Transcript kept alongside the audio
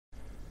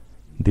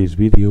This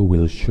video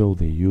will show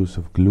the use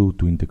of Glue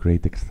to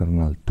integrate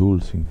external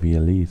tools in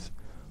VLEs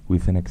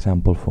with an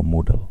example for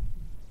Moodle.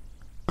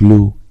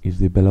 Glue is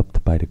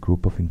developed by the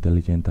Group of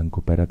Intelligent and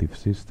Cooperative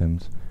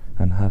Systems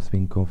and has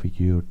been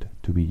configured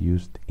to be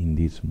used in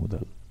this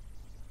Moodle.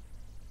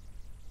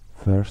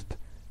 First,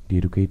 the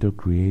educator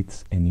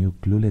creates a new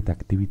Gluelet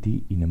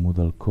activity in a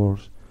Moodle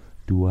course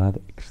to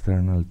add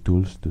external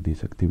tools to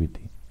this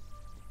activity.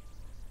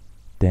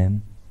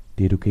 Then,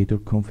 the educator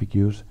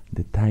configures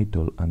the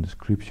title and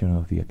description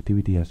of the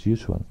activity as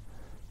usual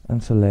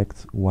and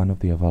selects one of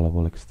the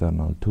available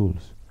external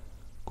tools,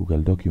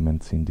 Google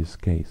Documents in this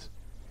case,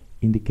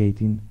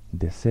 indicating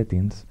the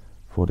settings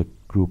for the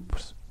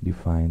groups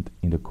defined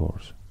in the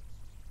course.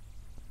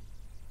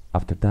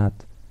 After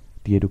that,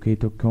 the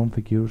educator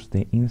configures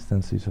the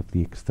instances of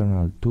the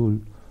external tool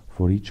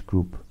for each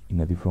group in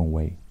a different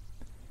way.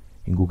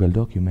 In Google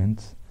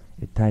Documents,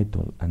 a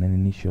title and an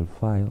initial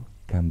file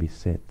can be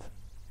set.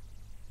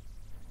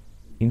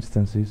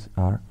 Instances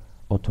are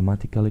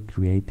automatically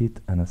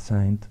created and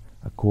assigned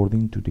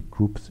according to the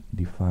groups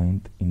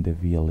defined in the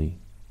VLE.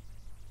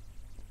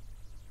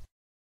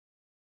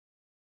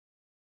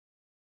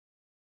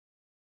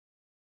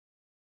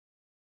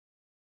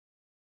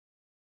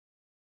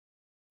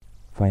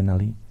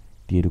 Finally,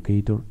 the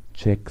educator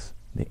checks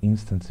the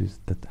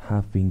instances that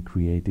have been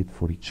created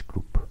for each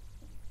group.